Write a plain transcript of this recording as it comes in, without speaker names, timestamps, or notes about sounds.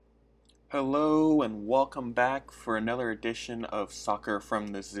Hello and welcome back for another edition of Soccer from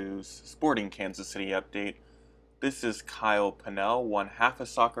the Zoo's Sporting Kansas City update. This is Kyle Pennell, one half of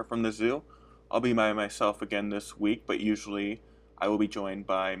Soccer from the Zoo. I'll be by myself again this week, but usually I will be joined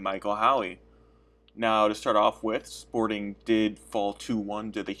by Michael Howie. Now, to start off with, Sporting did fall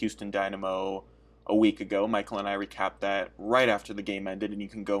 2-1 to the Houston Dynamo a week ago. Michael and I recapped that right after the game ended, and you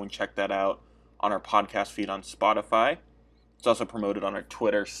can go and check that out on our podcast feed on Spotify. It's also promoted on our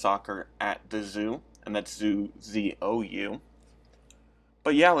Twitter, Soccer at the Zoo, and that's Zoo, Z-O-U.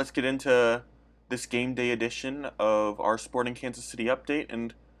 But yeah, let's get into this game day edition of our Sporting Kansas City update,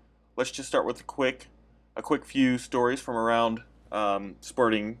 and let's just start with a quick few stories from around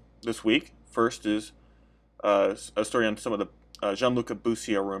Sporting this week. First is a story on some of the Gianluca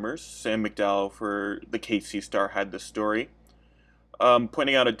Busio rumors. Sam McDowell for the KC Star had this story,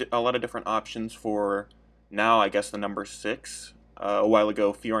 pointing out a lot of different options for now, I guess, the number 6. A while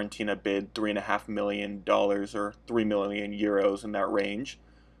ago, Fiorentina bid $3.5 million or 3 million euros in that range.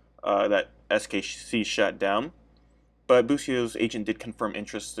 That SKC shut down. But Busio's agent did confirm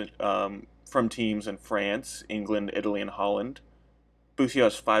interest from teams in France, England, Italy, and Holland. Busio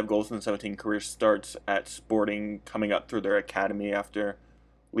has 5 goals in 17 career starts at Sporting, coming up through their academy after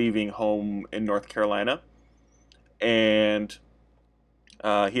leaving home in North Carolina. And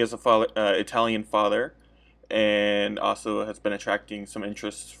he has a Italian father, and also has been attracting some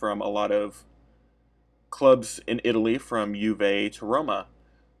interest from a lot of clubs in Italy, from Juve to Roma.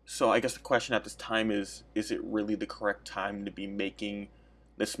 So I guess the question at this time is it really the correct time to be making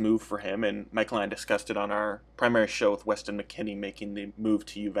this move for him? And Michael and I discussed it on our primary show with Weston McKennie making the move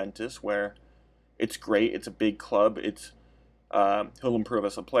to Juventus, where it's great, it's a big club, he'll improve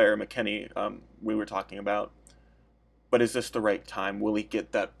as a player, McKennie, we were talking about. But is this the right time? Will he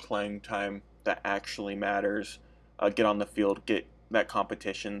get that playing time that actually matters, get on the field, get that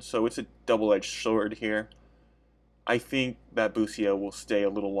competition? So it's a double-edged sword here. I think that Busio will stay a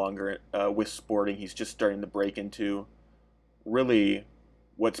little longer with Sporting. He's just starting to break into really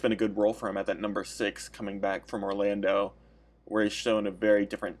what's been a good role for him at that number 6, coming back from Orlando, where he's shown a very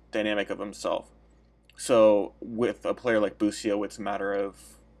different dynamic of himself. So with a player like Busio, it's a matter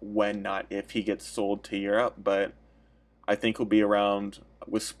of when, not if, he gets sold to Europe, but I think he'll be around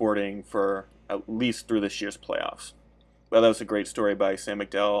with Sporting for at least through this year's playoffs. Well, that was a great story by Sam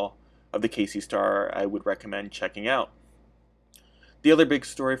McDowell of the KC Star. I would recommend checking out. The other big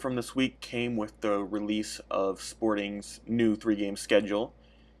story from this week came with the release of Sporting's new 3-game schedule.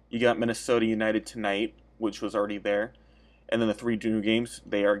 You got Minnesota United tonight, which was already there, and then the 3 new games,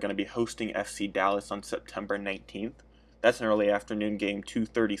 they are going to be hosting FC Dallas on September 19th. That's an early afternoon game,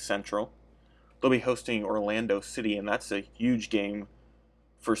 2:30 Central. They'll be hosting Orlando City, and that's a huge game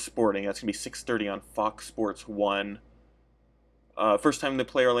for Sporting. That's going to be 6:30 on Fox Sports 1. First time they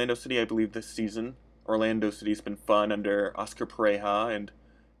play Orlando City, I believe, this season. Orlando City's been fun under Oscar Pareja and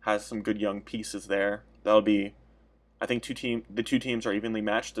has some good young pieces there. That'll be, I think, the two teams are evenly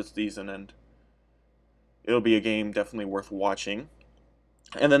matched this season, and it'll be a game definitely worth watching.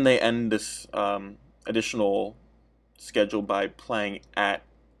 And then they end this additional schedule by playing at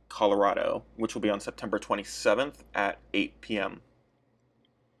Colorado, which will be on September 27th at 8 p.m.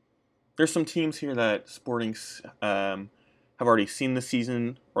 There's some teams here that Sporting have already seen this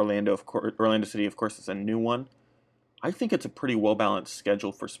season. Orlando City, of course, is a new one. I think it's a pretty well-balanced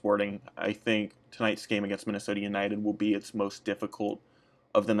schedule for Sporting. I think tonight's game against Minnesota United will be its most difficult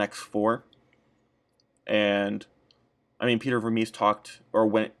of the next 4. And, I mean, Peter Vermees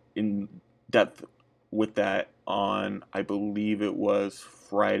went in depth with that on, I believe it was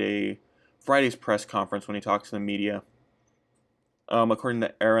Friday's press conference when he talks to the media. According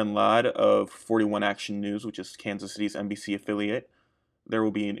to Aaron Ladd of 41 Action News, which is Kansas City's NBC affiliate, there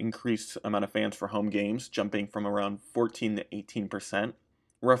will be an increased amount of fans for home games, jumping from around 14 to 18%,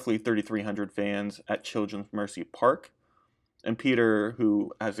 roughly 3,300 fans at Children's Mercy Park. And Peter,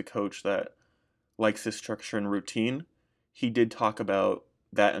 who has a coach that likes this structure and routine, he did talk about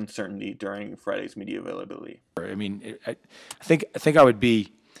that uncertainty during Friday's media availability. I mean, I think I would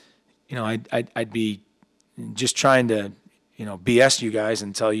be, I'd be just trying to, BS you guys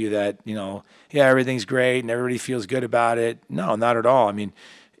and tell you that, yeah, everything's great and everybody feels good about it. No, not at all. I mean,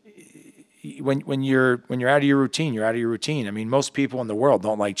 when you're out of your routine, you're out of your routine. I mean, most people in the world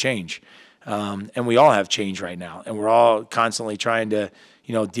don't like change. And we all have change right now, and we're all constantly trying to,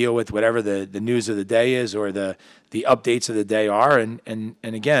 deal with whatever the news of the day is or the updates of the day are. And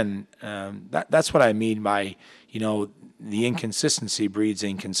again, that's what I mean by, the inconsistency breeds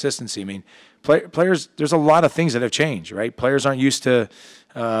inconsistency. I mean, players, there's a lot of things that have changed, right? Players aren't used to,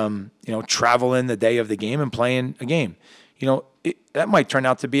 traveling the day of the game and playing a game. that might turn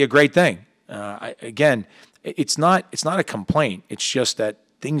out to be a great thing. Again, it's not a complaint. It's just that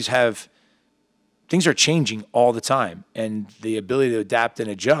things are changing all the time, and the ability to adapt and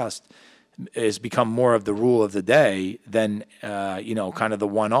adjust has become more of the rule of the day than kind of the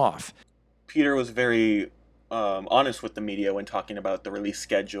one-off. Peter was very honest with the media when talking about the release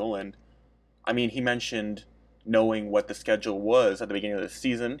schedule, and I mean, he mentioned knowing what the schedule was at the beginning of the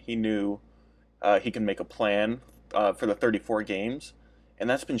season. He knew he can make a plan for the 34 games, and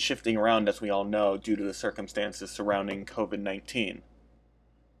that's been shifting around, as we all know, due to the circumstances surrounding COVID-19.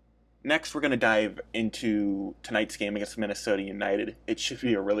 Next, we're going to dive into tonight's game against Minnesota United. It should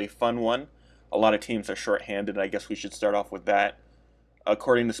be a really fun one. A lot of teams are shorthanded. I guess we should start off with that.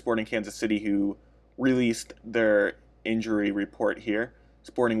 According to Sporting Kansas City, who released their injury report here,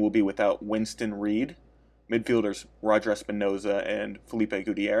 Sporting will be without Winston Reid, midfielders Roger Espinoza and Felipe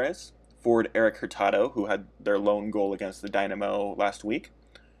Gutierrez, forward Eric Hurtado, who had their lone goal against the Dynamo last week,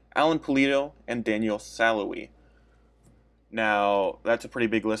 Alan Pulido, and Daniel Saloui. Now, that's a pretty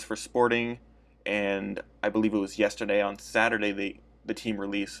big list for Sporting, and I believe it was yesterday, on Saturday, the team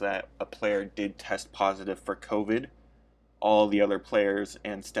released that a player did test positive for COVID. All the other players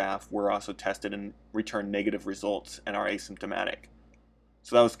and staff were also tested and returned negative results and are asymptomatic.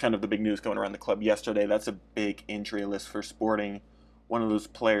 So that was kind of the big news going around the club yesterday. That's a big injury list for Sporting. One of those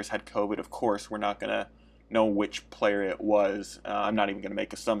players had COVID. Of course, we're not going to know which player it was. I'm not even going to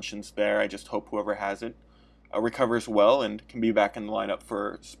make assumptions there. I just hope whoever has it recovers well and can be back in the lineup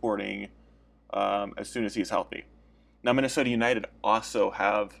for Sporting as soon as he's healthy. Now, Minnesota United also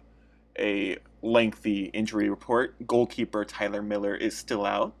have a lengthy injury report. Goalkeeper Tyler Miller is still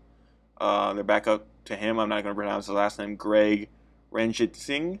out. They're back up to him. I'm not going to pronounce his last name. Greg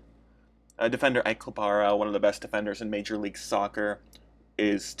Ranjitsingh. Defender Ike Klapara, one of the best defenders in Major League Soccer,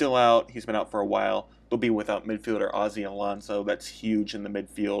 is still out. He's been out for a while. They'll be without midfielder Ozzy Alonso. That's huge in the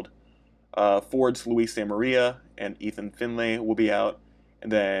midfield. Forwards Luis De Maria and Ethan Finlay will be out.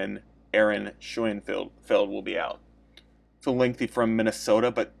 And then Aaron Schoenfeld will be out. So lengthy from Minnesota,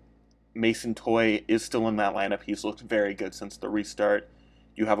 but Mason Toye is still in that lineup. He's looked very good since the restart.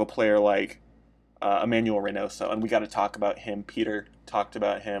 You have a player like Emmanuel Reynoso, and we got to talk about him. Peter talked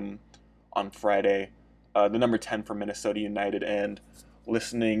about him on Friday. The number 10 for Minnesota United, and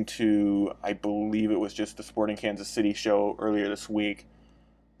listening to, I believe it was just the Sporting Kansas City show earlier this week,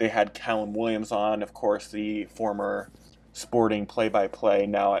 they had Callum Williams on, of course, the former Sporting play-by-play,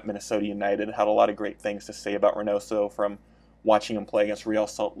 now at Minnesota United, had a lot of great things to say about Reynoso from watching him play against Real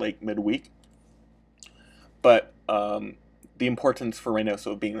Salt Lake midweek. But the importance for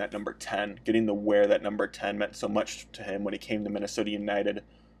Reynoso being that number 10, getting to wear that number 10 meant so much to him when he came to Minnesota United.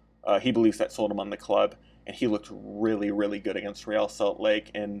 He believes that sold him on the club, and he looked really, really good against Real Salt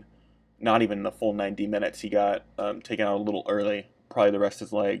Lake. In not even the full 90 minutes, he got taken out a little early, probably the rest of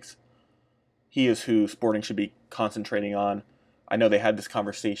his legs. He is who Sporting should be concentrating on. I know they had this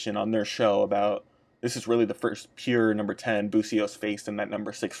conversation on their show about this is really the first pure number 10 Busios faced in that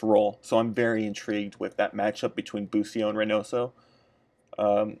number 6 role. So I'm very intrigued with that matchup between Busio and Reynoso.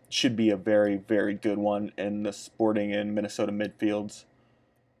 Should be a very, very good one in the Sporting and Minnesota midfields.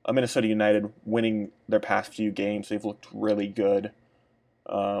 Minnesota United winning their past few games. They've looked really good.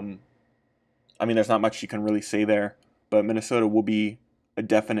 I mean, there's not much you can really say there, but Minnesota will be a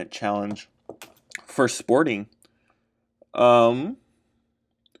definite challenge for Sporting.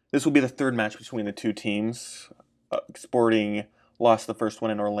 This will be the third match between the two teams. Sporting lost the first one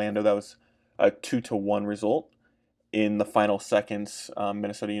in Orlando. That was a 2-1 result. In the final seconds,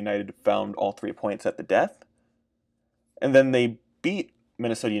 Minnesota United found all 3 points at the death. And then they beat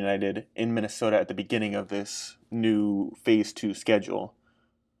Minnesota United in Minnesota at the beginning of this new Phase 2 schedule.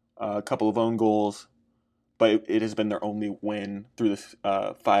 A couple of own goals, but it has been their only win through this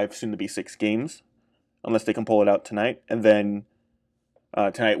 5, soon-to-be 6 games, unless they can pull it out tonight. And then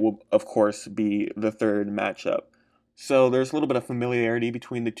tonight will, of course, be the third matchup. So there's a little bit of familiarity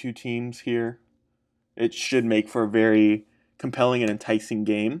between the two teams here. It should make for a very compelling and enticing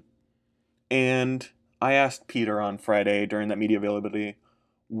game. And I asked Peter on Friday during that media availability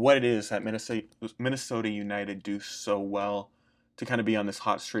what it is that Minnesota United do so well to kind of be on this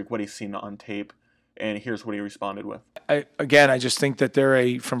hot streak, what he's seen on tape. And here's what he responded with. I just think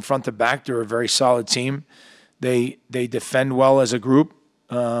that from front to back, they're a very solid team. They defend well as a group.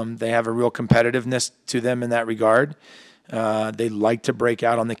 They have a real competitiveness to them in that regard. They like to break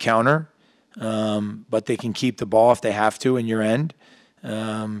out on the counter, but they can keep the ball if they have to in your end.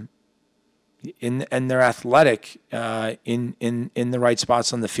 And they're athletic in the right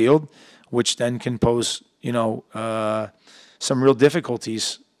spots on the field, which then can pose some real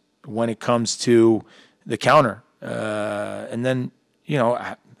difficulties when it comes to the counter. And then,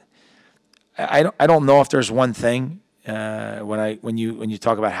 I don't know if there's one thing when you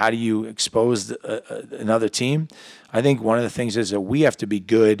talk about how do you expose another team. I think one of the things is that we have to be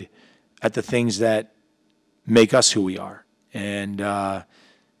good at the things that make us who we are, and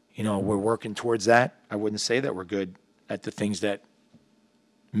we're working towards that. I wouldn't say that we're good at the things that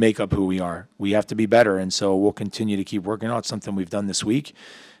make up who we are. We have to be better, and so we'll continue to keep working on it. It's something we've done this week,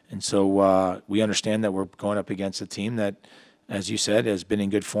 and so we understand that we're going up against a team that, as you said, has been in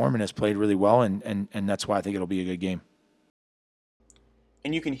good form and has played really well, and that's why I think it'll be a good game.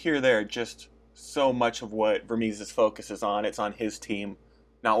 And you can hear there just so much of what Vermes' focus is on. It's on his team,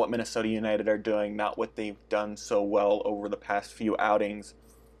 not what Minnesota United are doing, not what they've done so well over the past few outings.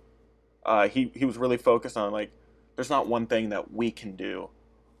 He was really focused on, like, there's not one thing that we can do.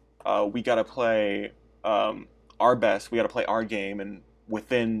 We got to play our best. We got to play our game, and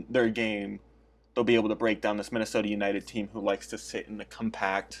within their game, they'll be able to break down this Minnesota United team who likes to sit in a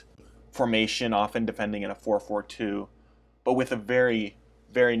compact formation, often defending in a 4-4-2, but with a very,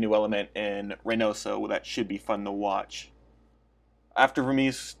 very new element in Reynoso that should be fun to watch. After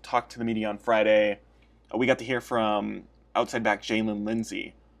Vermes talked to the media on Friday, we got to hear from outside back Jalen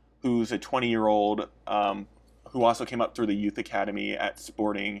Lindsey, who's a 20-year-old who also came up through the youth academy at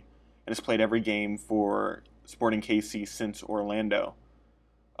Sporting and has played every game for Sporting KC since Orlando.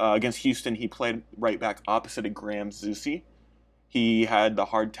 Against Houston, he played right back opposite of Graham Zusi. He had the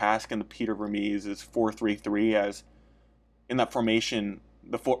hard task in the Peter Vermes' 4-3-3, as in that formation,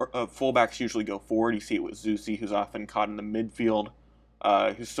 the fullbacks usually go forward. You see it with Zusi, who's often caught in the midfield,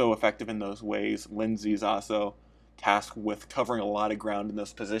 who's so effective in those ways. Lindsey's also tasked with covering a lot of ground in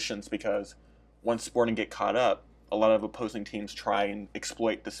those positions, because once Sporting get caught up, a lot of opposing teams try and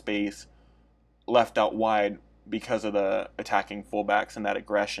exploit the space left out wide because of the attacking fullbacks and that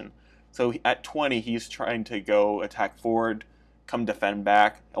aggression. So at 20, he's trying to go attack forward, come defend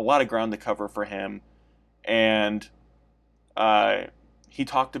back. A lot of ground to cover for him. And he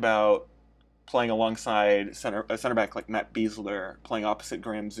talked about playing alongside a center back like Matt Besler, playing opposite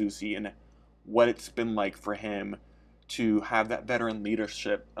Graham Zusi, and what it's been like for him to have that veteran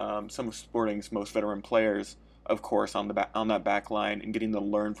leadership. Some of Sporting's most veteran players, of course, on that back line, and getting to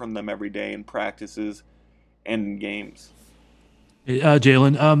learn from them every day in practices and in games.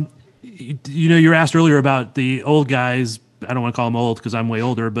 Jalen, you were asked earlier about the old guys. I don't want to call them old because I'm way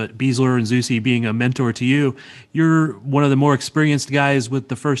older, but Besler and Zusi being a mentor to you. You're one of the more experienced guys with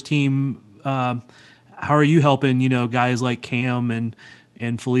the first team. How are you helping, guys like Cam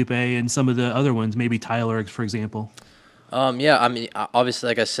and Felipe and some of the other ones, maybe Tyler, for example? Yeah, I mean, obviously,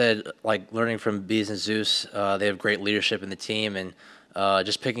 like I said, like learning from Bees and Zeus, they have great leadership in the team, and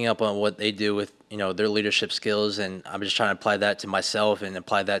just picking up on what they do with their leadership skills, and I'm just trying to apply that to myself and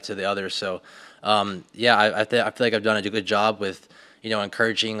apply that to the others. So, yeah, I feel like I've done a good job with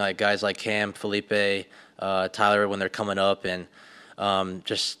encouraging like guys like Cam, Felipe, Tyler when they're coming up, and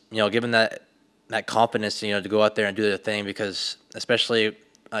just giving that confidence to go out there and do their thing, because especially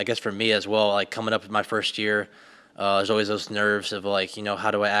I guess for me as well, like coming up in my first year. There's always those nerves of like,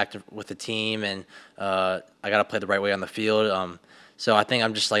 how do I act with the team, and I got to play the right way on the field. So I think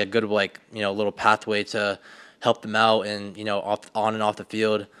I'm just like a good little pathway to help them out and on and off the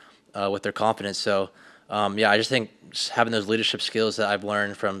field with their confidence. So yeah, I just think just having those leadership skills that I've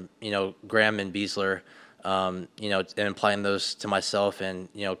learned from Graham and Besler, and applying those to myself and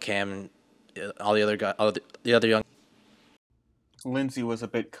Cam and all the other guys, the other young. Lindsey was a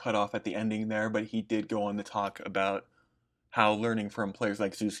bit cut off at the ending there, but he did go on to talk about how learning from players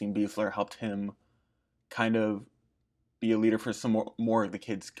like Zusi and Besler helped him kind of be a leader for some more of the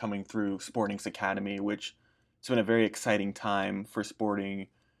kids coming through Sporting's academy, which it's been a very exciting time for Sporting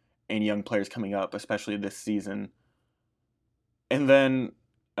and young players coming up, especially this season. And then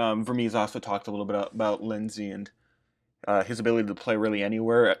Vermes also talked a little bit about Lindsey and his ability to play really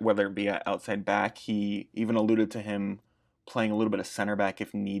anywhere, whether it be at outside back. He even alluded to him playing a little bit of center back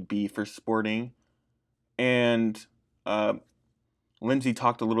if need be for Sporting. And Lindsey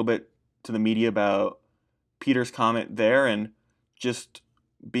talked a little bit to the media about Peter's comment there and just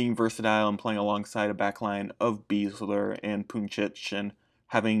being versatile and playing alongside a backline of Besler and Puncic and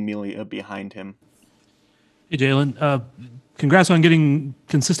having Milia behind him. Hey, Jalen, congrats on getting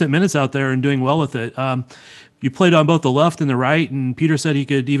consistent minutes out there and doing well with it. You played on both the left and the right, and Peter said he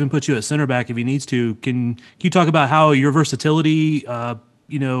could even put you at center back if he needs to. Can you talk about how your versatility,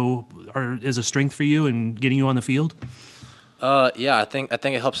 is a strength for you and getting you on the field? Yeah, I think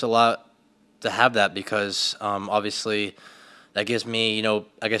it helps a lot to have that, because obviously that gives me,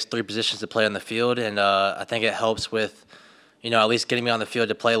 I guess 3 positions to play on the field, and I think it helps with, at least getting me on the field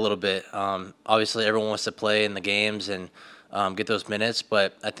to play a little bit. Obviously, everyone wants to play in the games and get those minutes,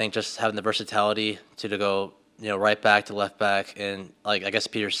 but I think just having the versatility to go, right back to left back, and like I guess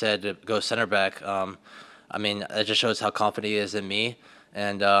Peter said, to go center back. I mean, it just shows how confident he is in me,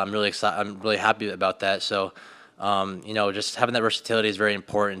 and I'm really excited. I'm really happy about that. So, just having that versatility is very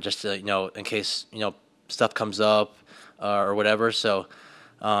important, just to, in case stuff comes up or whatever. So.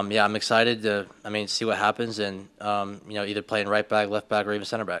 Yeah, I'm excited to, see what happens and, either playing right back, left back, or even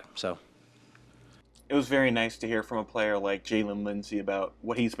center back. So It was very nice to hear from a player like Jalen Lindsey about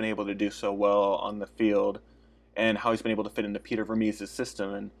what he's been able to do so well on the field and how he's been able to fit into Peter Vermees'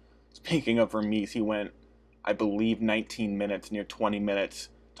 system. And speaking of Vermees, he went, I believe, 19 minutes, near 20 minutes,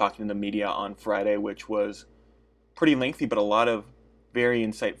 talking to the media on Friday, which was pretty lengthy, but a lot of very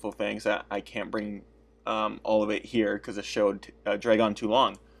insightful things that I can't bring all of it here because the show would drag on too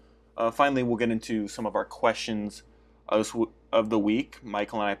long. Finally, we'll get into some of our questions of the week.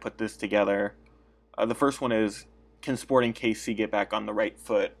 Michael and I put this together. The first one is, can Sporting KC get back on the right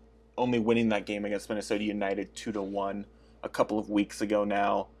foot? Only winning that game against Minnesota United 2-1 a couple of weeks ago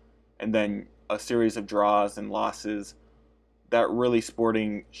now, and then a series of draws and losses. That really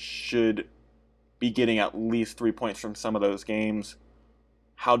Sporting should be getting at least 3 points from some of those games.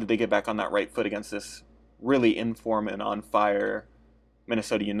 How did they get back on that right foot against this really in form and on fire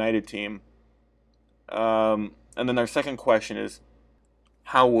Minnesota United team? And then our second question is,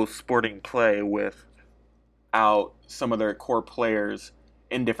 how will Sporting play without some of their core players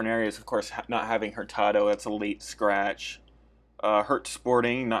in different areas? Of course, not having Hurtado, that's a late scratch. Hurt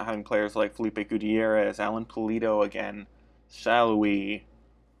Sporting, not having players like Felipe Gutierrez, Alan Pulido again, Shalui,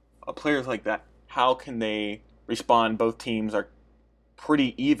 players like that. How can they respond? Both teams are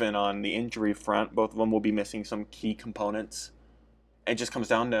pretty even on the injury front. Both of them will be missing some key components. It just comes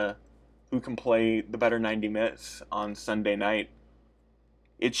down to who can play the better 90 minutes on Sunday night.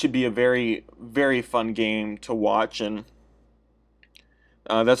 It should be a very, very fun game to watch, and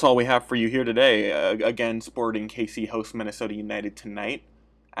that's all we have for you here today. Again, Sporting KC hosts Minnesota United tonight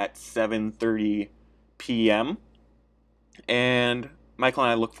at 7:30 p.m. And Michael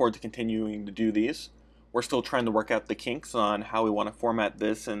and I look forward to continuing to do these. We're still trying to work out the kinks on how we want to format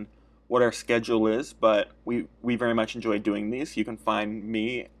this and what our schedule is, but we very much enjoy doing these. You can find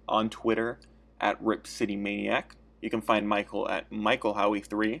me on Twitter at RipCityManiac. You can find Michael at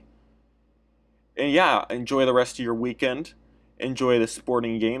MichaelHowie3. And yeah, enjoy the rest of your weekend. Enjoy the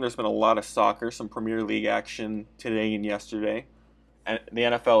sporting game. There's been a lot of soccer, some Premier League action today and yesterday. And the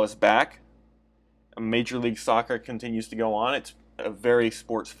NFL is back. Major League Soccer continues to go on. It's a very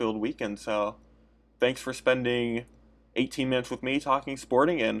sports-filled weekend, so thanks for spending 18 minutes with me talking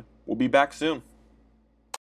sporting, and we'll be back soon.